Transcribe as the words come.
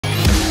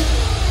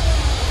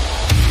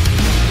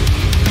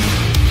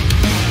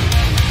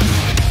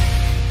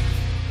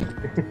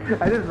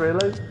I just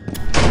realized.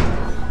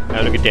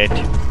 Now look at that.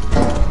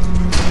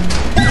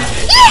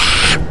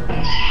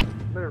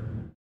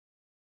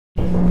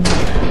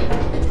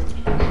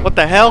 What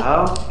the hell?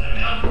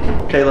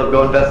 Oh. Caleb,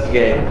 go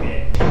investigate.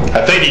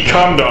 I think he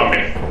cummed on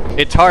me.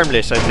 It's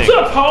harmless, I think.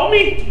 What's up,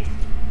 homie?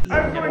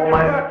 I'm going to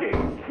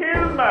fucking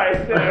kill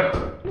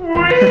myself.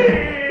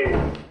 Whee!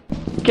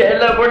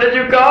 Caleb, where did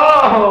you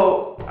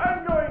go?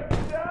 I'm going to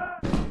die.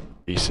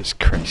 Jesus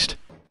Christ.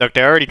 Look,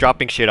 they're already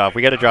dropping shit off.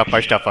 We gotta drop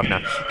our stuff off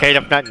now.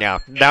 Caleb, not now.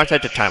 Now's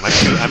at the time.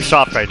 I'm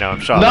soft right now.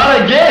 I'm soft.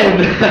 Not again!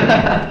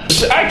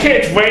 I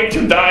can't wait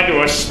to die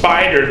to a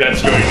spider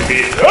that's going to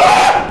be.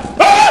 Ah!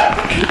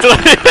 Ah!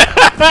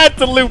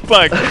 It's a loot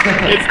bug.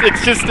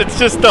 It's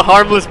just the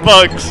harmless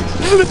bugs.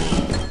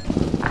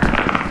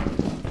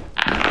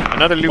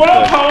 Another loot What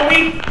up, bug.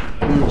 homie?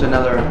 There's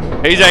another.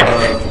 He's like,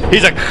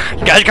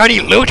 you guys got any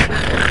loot?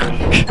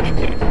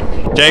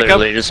 Jacob?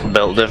 Clearly just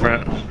built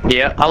different.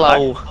 Yeah,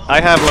 hello.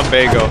 I have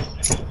lumbago.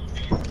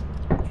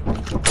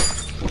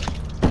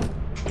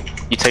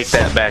 You take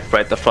that back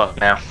right the fuck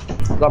now.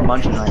 I'm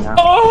munching right now.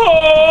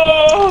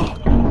 Oh!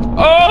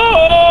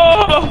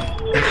 Oh!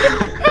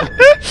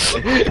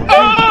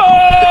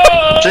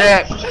 Oh!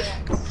 Jack!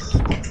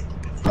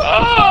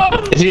 Oh!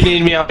 If you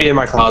need me, I'll be in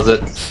my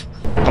closet.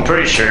 I'm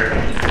pretty sure.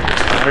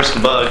 There's the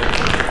bug.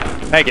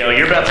 Hey, Yo,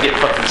 you're about to get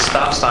fucking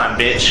stop sign,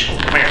 bitch.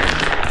 Come here.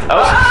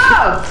 Oh!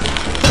 Ah!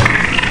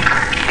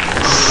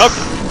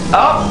 Oh.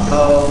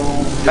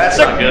 Oh! That's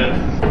not good.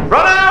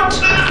 Run out!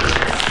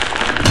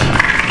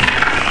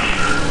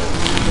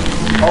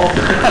 Oh!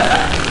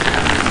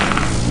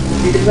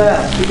 He did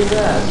that! He did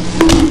that!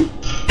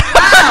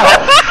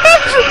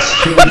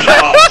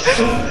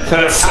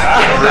 That's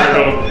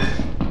brutal.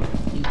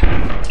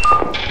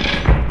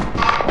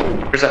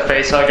 Here's that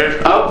face hugger.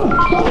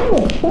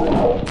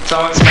 Oh!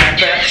 Someone smack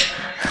that.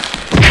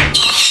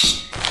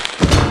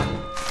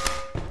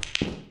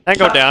 and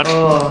go down.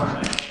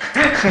 Oh!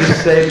 You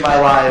saved my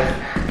life.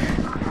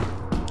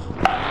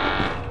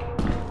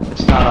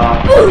 It's not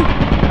off.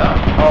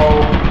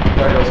 Oh,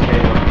 there goes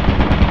Caleb.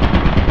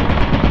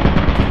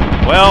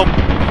 Well,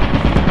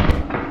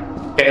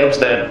 Caleb's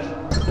dead.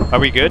 are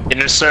we good?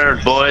 Dinner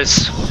served,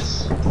 boys.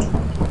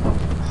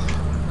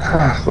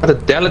 What a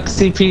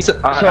delicacy piece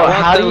of.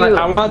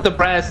 I want the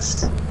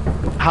breasts.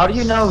 How do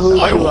you know who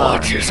I to,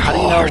 want his how do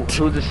you know heart.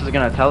 who this is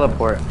gonna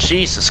teleport?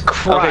 Jesus Okay,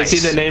 Christ. see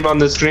the name on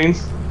the screen?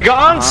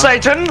 Gone,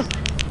 Satan!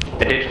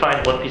 I did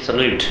find one piece of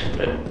loot,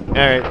 but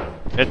Alright,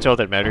 that's all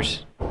that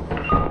matters.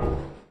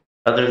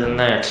 other than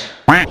that.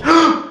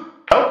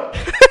 Oh!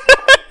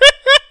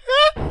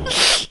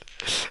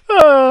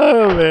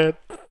 Oh, man.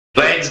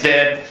 Blaine's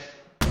dead.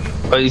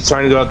 Oh, he's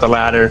trying to go up the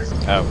ladder.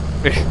 Oh.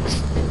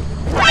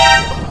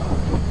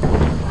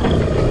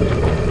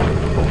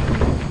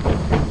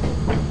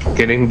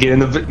 Get in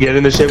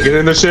the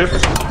ship.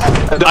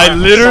 I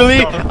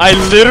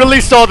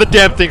literally saw the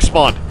damn thing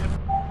spawn.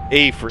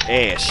 A for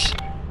ass.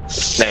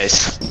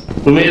 Nice.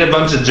 We made a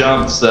bunch of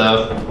jumps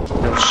though.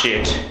 Oh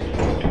shit.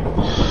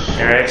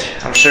 Alright,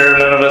 I'm sure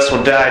none of us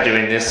will die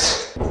doing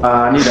this.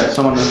 I need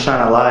someone to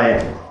shine a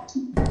light.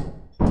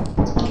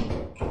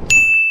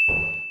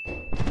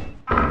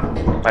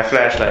 My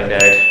flashlight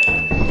died.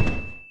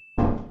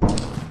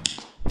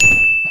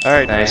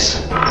 Alright.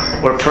 Nice.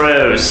 We're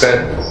pros.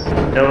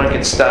 No one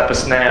can stop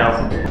us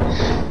now.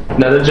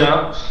 Another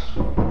jump.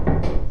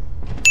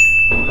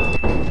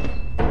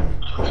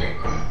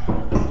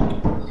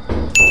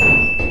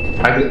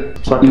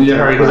 You need to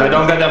hurry because I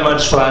don't got that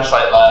much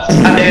flashlight left.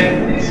 I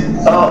did.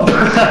 Oh.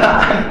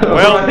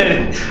 Well,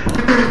 Eddie.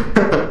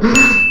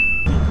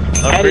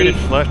 upgraded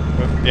flash.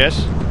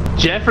 Yes?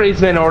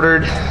 Jeffrey's been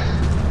ordered.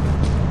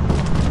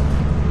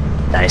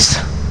 Nice.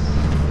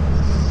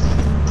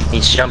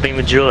 He's jumping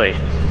with joy.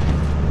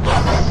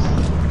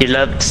 He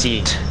loved to see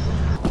it.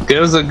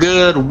 Give us a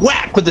good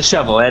whack with the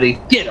shovel, Eddie.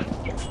 Get him.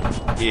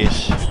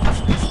 Yes.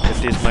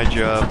 That is my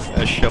job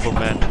as shovel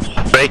man.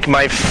 Break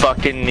my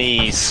fucking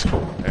knees.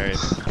 Alright.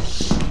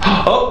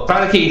 Oh,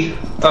 found a key.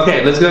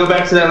 Okay, let's go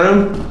back to that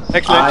room.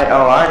 Excellent. I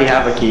already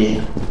have a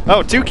key.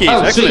 Oh, 2 keys.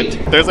 Oh, Excellent.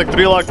 sweet. There's like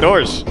 3 locked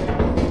doors.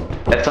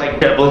 That's like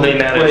double the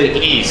amount of Wait.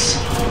 keys.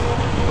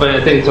 Wait,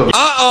 I think it's over.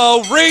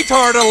 Uh-oh,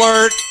 retard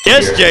alert!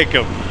 Yes,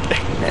 Jacob.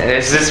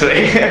 It's this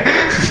way.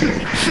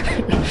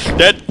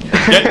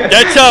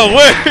 That's how it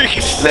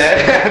works.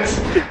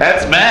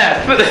 That's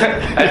math.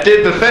 I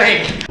did the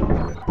thing.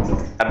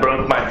 I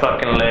broke my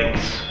fucking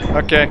legs.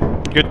 Okay.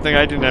 Good thing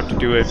I didn't have to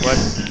do it. What?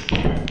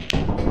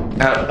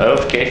 Oh,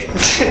 okay.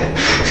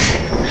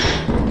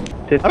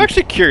 I'm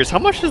actually curious. How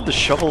much is the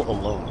shovel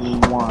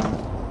alone?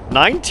 1.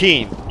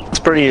 19. It's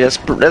pretty.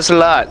 That's a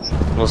lot.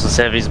 Almost as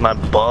heavy as my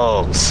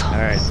balls. All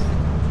right.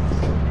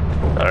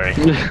 Sorry.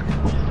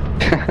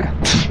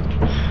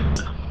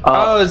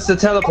 Oh, it's the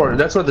teleporter.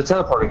 That's where the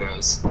teleporter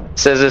goes.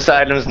 Says this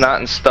item's not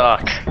in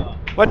stock.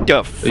 What the Are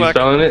you fuck?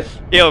 selling it?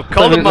 Yo,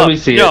 call Let them me up.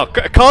 see Yo,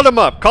 it. call them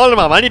up. Call them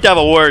up. I need to have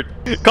a word.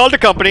 Call the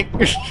company.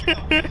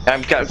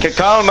 I'm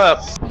call him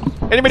up.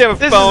 Anybody have a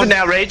This phone? is an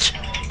outrage.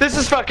 This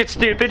is fucking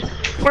stupid.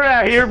 We're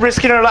out here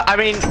risking our life. I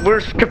mean,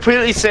 we're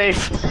completely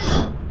safe.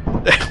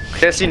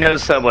 Jesse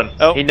knows someone.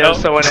 Oh, he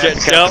knows someone at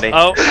the company.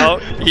 Oh,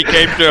 he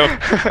came through.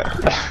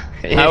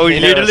 I was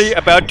literally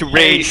about to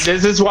race.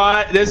 This is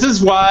why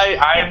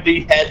I am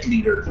the head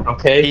leader.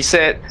 Okay. He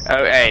said,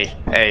 "Oh, hey.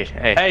 Hey,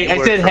 I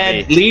said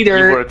head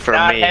leader, you work for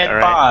not me, head all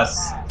right?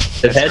 boss.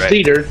 The That's head right.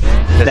 leader,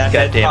 not head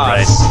goddamn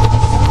boss.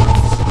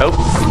 Oh,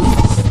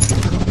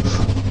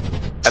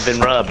 I've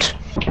been rubbed.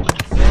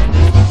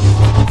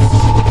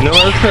 No,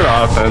 it's good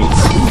offense.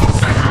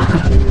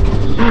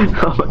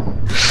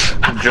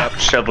 I dropped the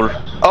shovel.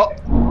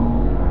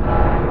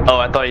 Oh,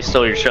 I thought he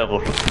stole your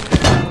shovel.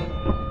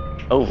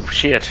 Oh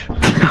shit.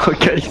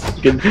 Okay,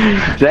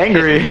 he's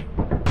angry.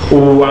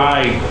 Ooh,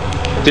 I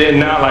did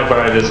not like what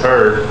I just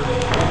heard.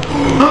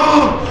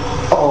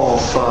 Oh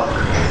fuck.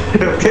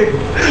 Okay.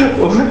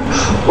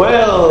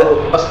 Well,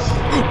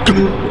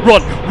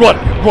 Run!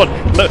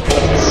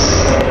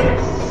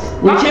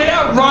 we can't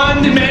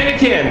outrun the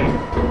mannequin.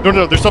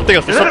 No, there's something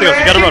else. We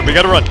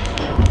gotta run.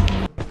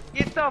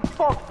 Get the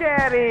fuck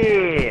out of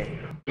here!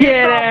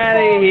 Get out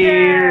of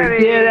here!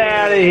 Get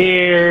out of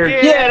here!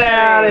 Get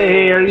out of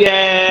here!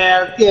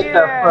 Yeah! Get the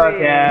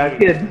fuck out!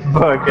 Get the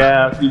fuck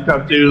out! You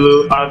come to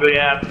little ugly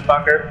ass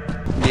fucker.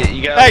 Yeah,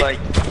 you gotta Hey, like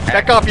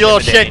back off, you little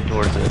shit. intimidating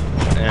towards it.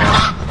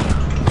 Yeah.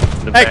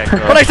 The Hey, back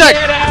what'd I door. say?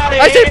 Get out of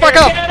I say fuck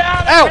here! off! Get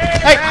out of Ow! here!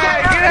 Hey!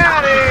 Get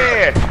out of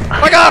here!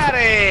 Fuck off!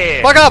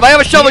 Fuck off! I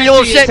have a shovel, you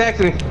little shit! Get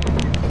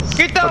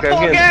the Okay,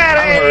 fuck good. out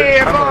of I'm hurt,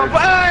 here! I'm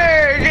hurt.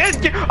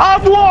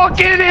 I'm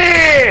walking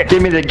here!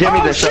 Give me the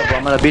shovel.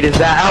 I'm gonna beat his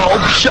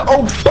ass.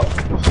 Oh fuck.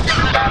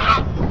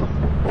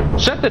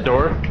 Shut the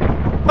door.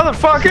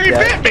 Motherfucker, he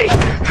bit me!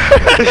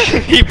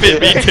 He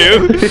bit me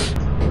too.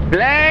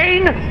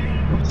 Blaine!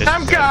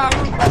 I'm come!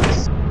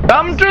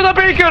 Come to the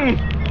beacon!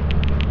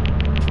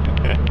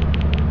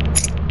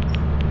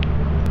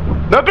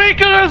 The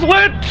beacon is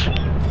lit!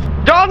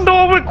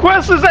 Gondor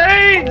requests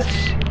aids!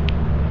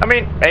 I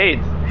mean, aid.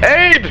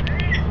 Aid!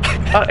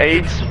 Not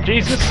AIDS.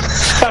 Jesus.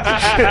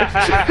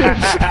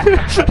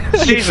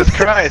 Jesus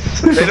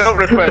Christ. They don't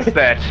request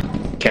that.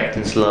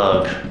 Captain's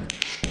log.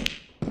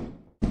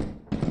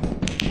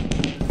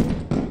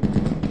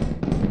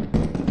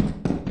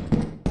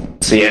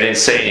 See, I didn't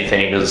say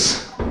anything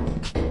because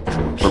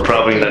we're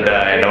probably gonna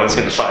die and no one's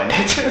gonna find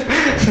it.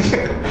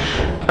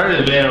 How did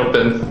the van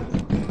open?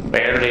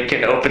 Man, they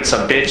can open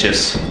some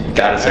bitches.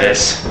 Got his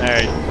ass.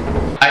 Alright,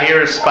 I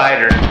hear a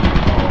spider.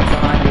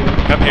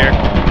 come here.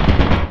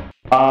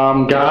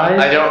 Guys.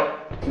 I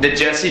don't. Did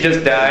Jesse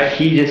just die?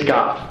 He just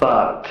got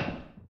fucked.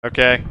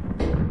 Okay.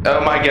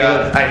 Oh my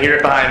god, I hear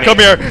it behind me. Come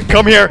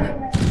here!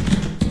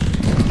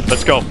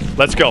 Let's go.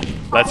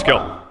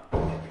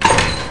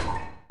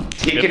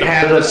 He can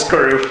have the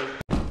screw.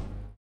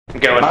 I'm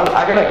going.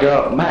 I gotta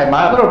go.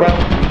 My little brother.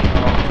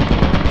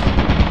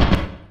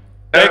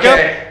 Jacob?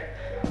 Okay.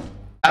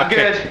 I'm Okay.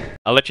 good.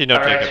 I'll let you know,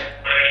 Alright.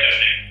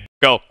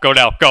 Jacob. Go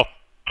now, go.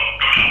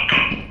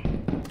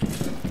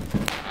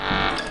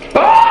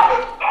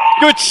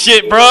 Good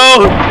shit, bro!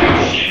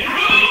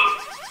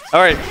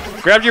 Alright,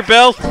 grab your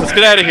bell. Let's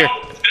get out of here.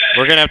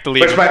 We're gonna have to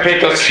leave. Where's my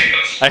pickles?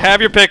 I have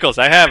your pickles.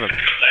 I have them.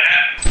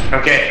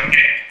 Okay.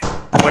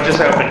 What just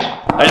opened?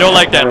 I don't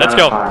like that. Let's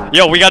go.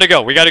 Yo, we gotta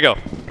go.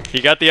 He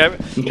got the.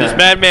 This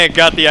madman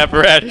got the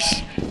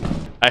apparatus.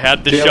 I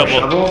had the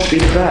shovel.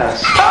 Beat his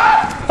ass.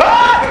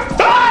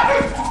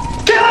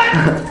 Kill it!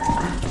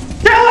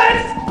 Kill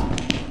it!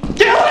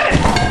 Kill it!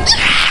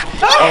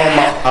 Oh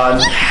my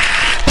god.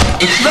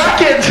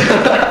 Snuck it!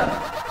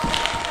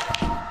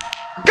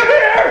 Come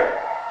here!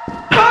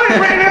 Oh, he's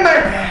right in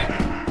there!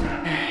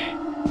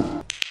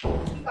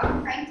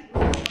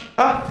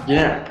 You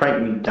didn't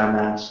prank me,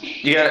 dumbass.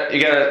 You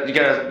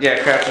gotta,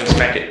 yeah, crouch and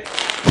smack it.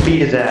 Beat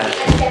his ass.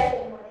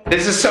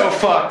 This is so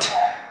fucked.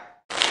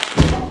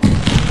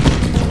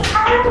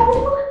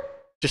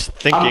 Just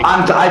thinking.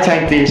 I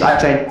tank these. I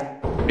tank.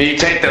 You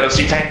take those,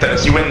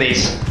 you win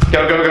these.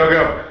 Go.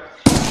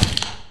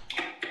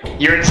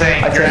 You're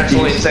insane, you're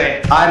absolutely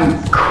insane.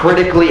 I'm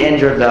critically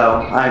injured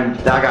though.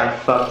 That guy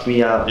fucked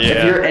me up.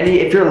 Yeah.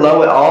 If you're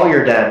low at all,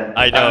 you're dead.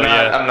 I know,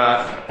 I'm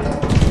not.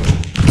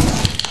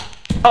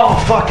 Oh,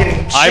 fucking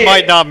shit. I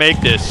might not make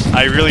this.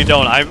 I really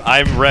don't.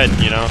 I'm red,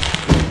 you know.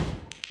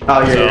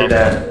 Oh, So- you're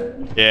dead.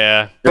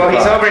 Yeah. Well,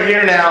 he's over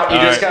here now. You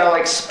just Alright. gotta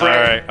like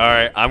sprint. All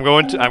right. I'm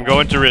going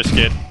to risk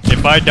it.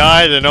 If I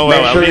die, then oh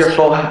well. Make sure you're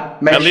full.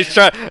 At least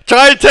try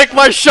to take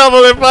my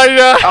shovel if I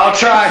die. I'll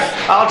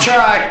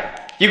try.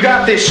 You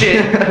got this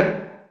shit.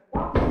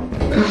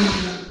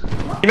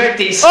 You make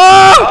these.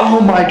 Oh! Oh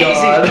my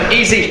god.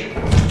 Easy.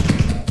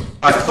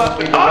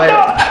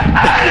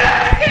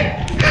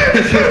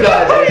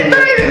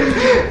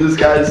 This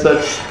guy is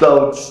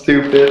so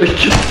stupid.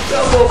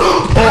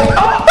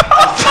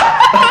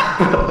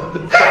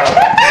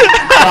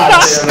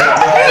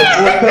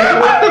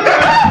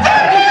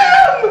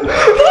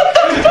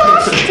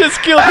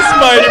 Just kill the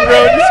spider,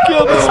 bro. Just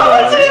kill the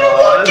spider.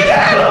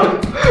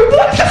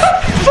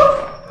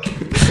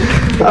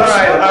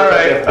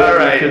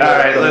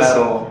 Alright,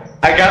 listen.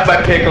 I got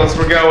my pickles,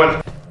 we're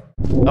going.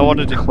 I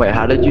wanted to. Wait,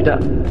 how did you die?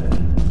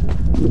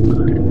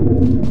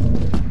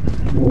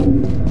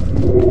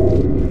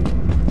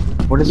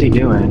 What is he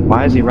doing?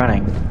 Why is he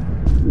running?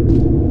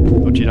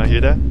 Don't you not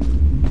hear that?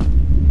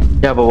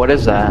 Yeah, but what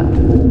is that?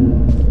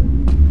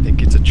 I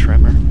think it's a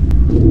tremor.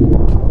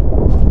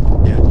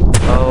 Yeah.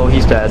 Oh,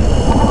 he's dead.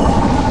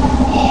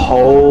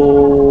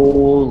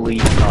 Holy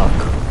fuck.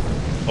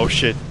 Oh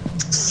shit.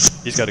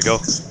 He's gotta go.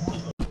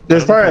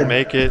 There's probably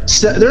Make it.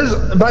 there's.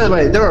 By the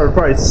way, there are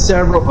probably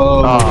several.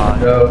 Oh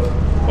no.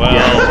 Well,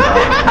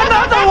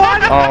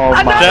 Oh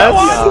my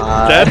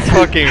god. that's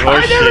fucking I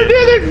never horseshit.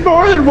 did it.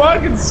 More than one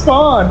can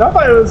spawn. I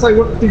thought it was like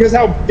because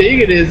how big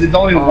it is. It's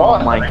only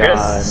one. Oh my I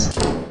guess.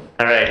 god.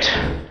 Alright,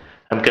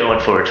 I'm going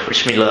for it.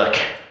 Wish me luck.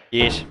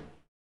 Yes.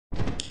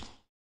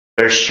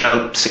 First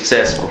jump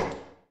successful.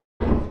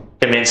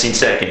 Commencing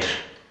second.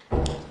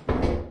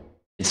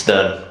 It's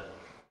done.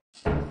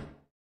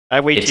 I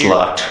wait It's here.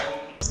 locked.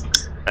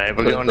 Alright,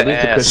 we're going to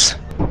ass.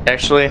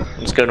 Actually,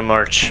 let's go to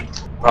March.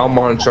 I'll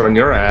munch on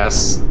your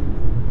ass.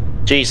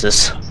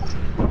 Jesus.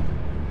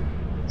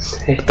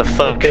 What the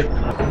fuck?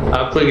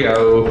 Up we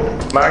go.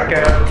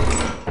 Marco.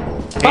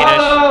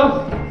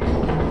 Follow.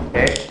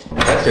 Okay.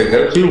 That's your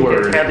go-to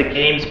word. How the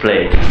game's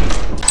played.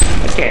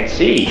 I can't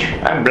see.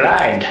 I'm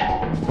blind.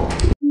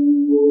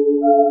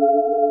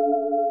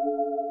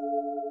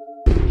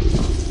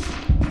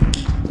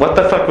 What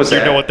the fuck was that?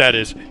 You know what that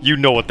is. You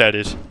know what that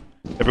is.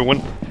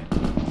 Everyone.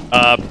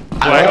 I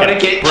wanna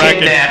get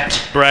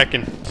kidnapped.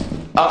 Bracken.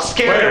 I'll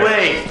scare it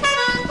away.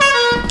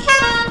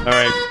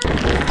 Alright.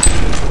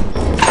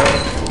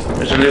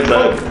 There's a little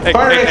bug. Hey,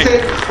 Fire hey, hey.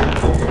 exit.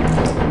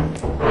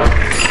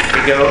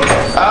 Here we go.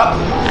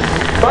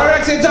 Up. Fire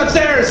exit's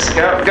upstairs.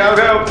 Go, go,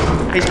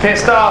 go. He's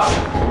pissed off.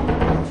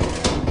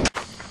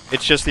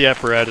 It's just the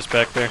apparatus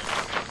back there.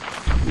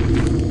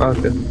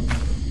 Okay.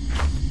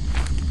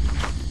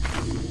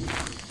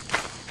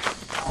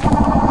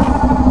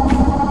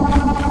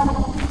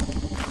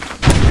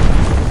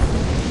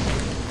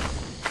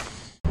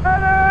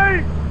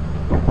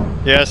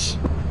 Yes.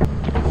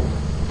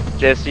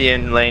 Jesse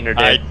and Lane are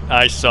dead.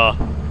 I saw.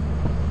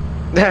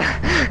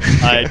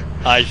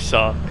 I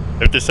saw.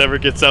 If this ever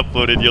gets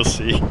uploaded, you'll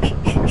see.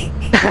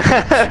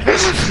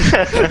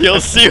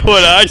 You'll see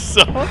what I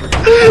saw.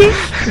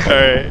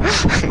 Alright.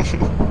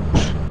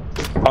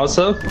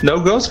 Also, no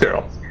ghost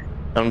girl.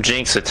 I'm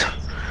jinx it.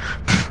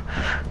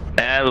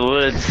 Out of the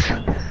woods.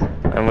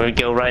 I'm gonna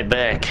go right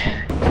back.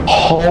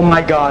 Oh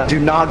my god, do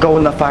not go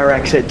in the fire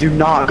exit. Do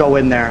not go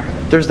in there.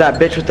 There's that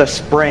bitch with the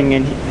spring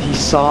and he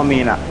saw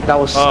me and that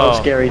was so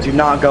scary. Do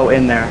not go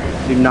in there.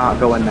 Do not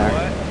go in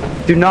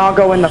there. Do not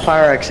go in the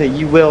fire exit.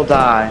 You will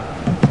die.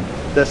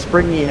 The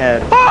springy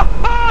head.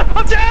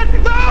 I'm dead!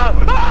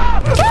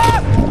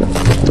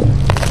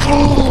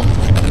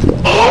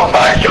 Oh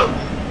my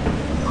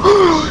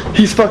god!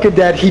 He's fucking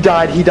dead. He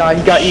died. He died.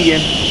 He got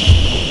eaten.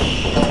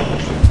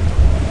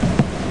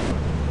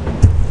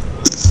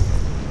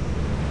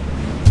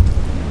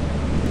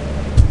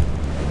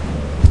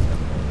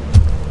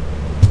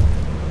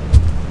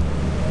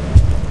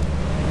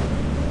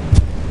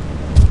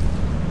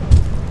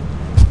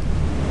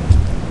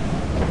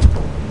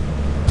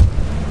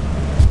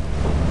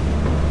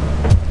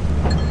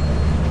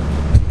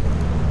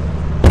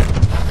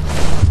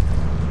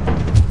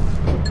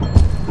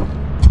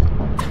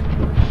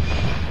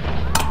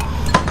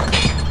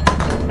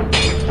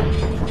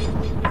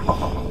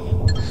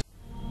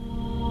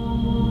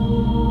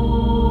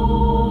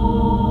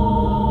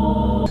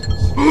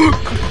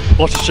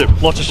 Launch the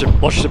ship, launch the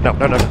ship, launch the ship now,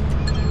 no.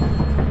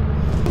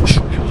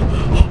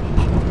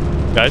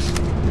 Guys,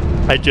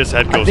 I just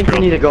had I Ghost think Girl.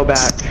 we need to go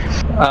back.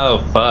 Oh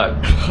fuck.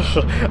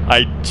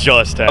 I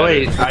just had Oh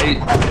it. wait,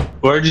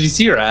 where did you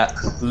see her at?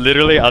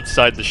 Literally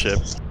outside the ship.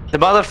 The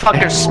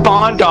motherfucker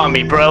spawned on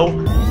me, bro.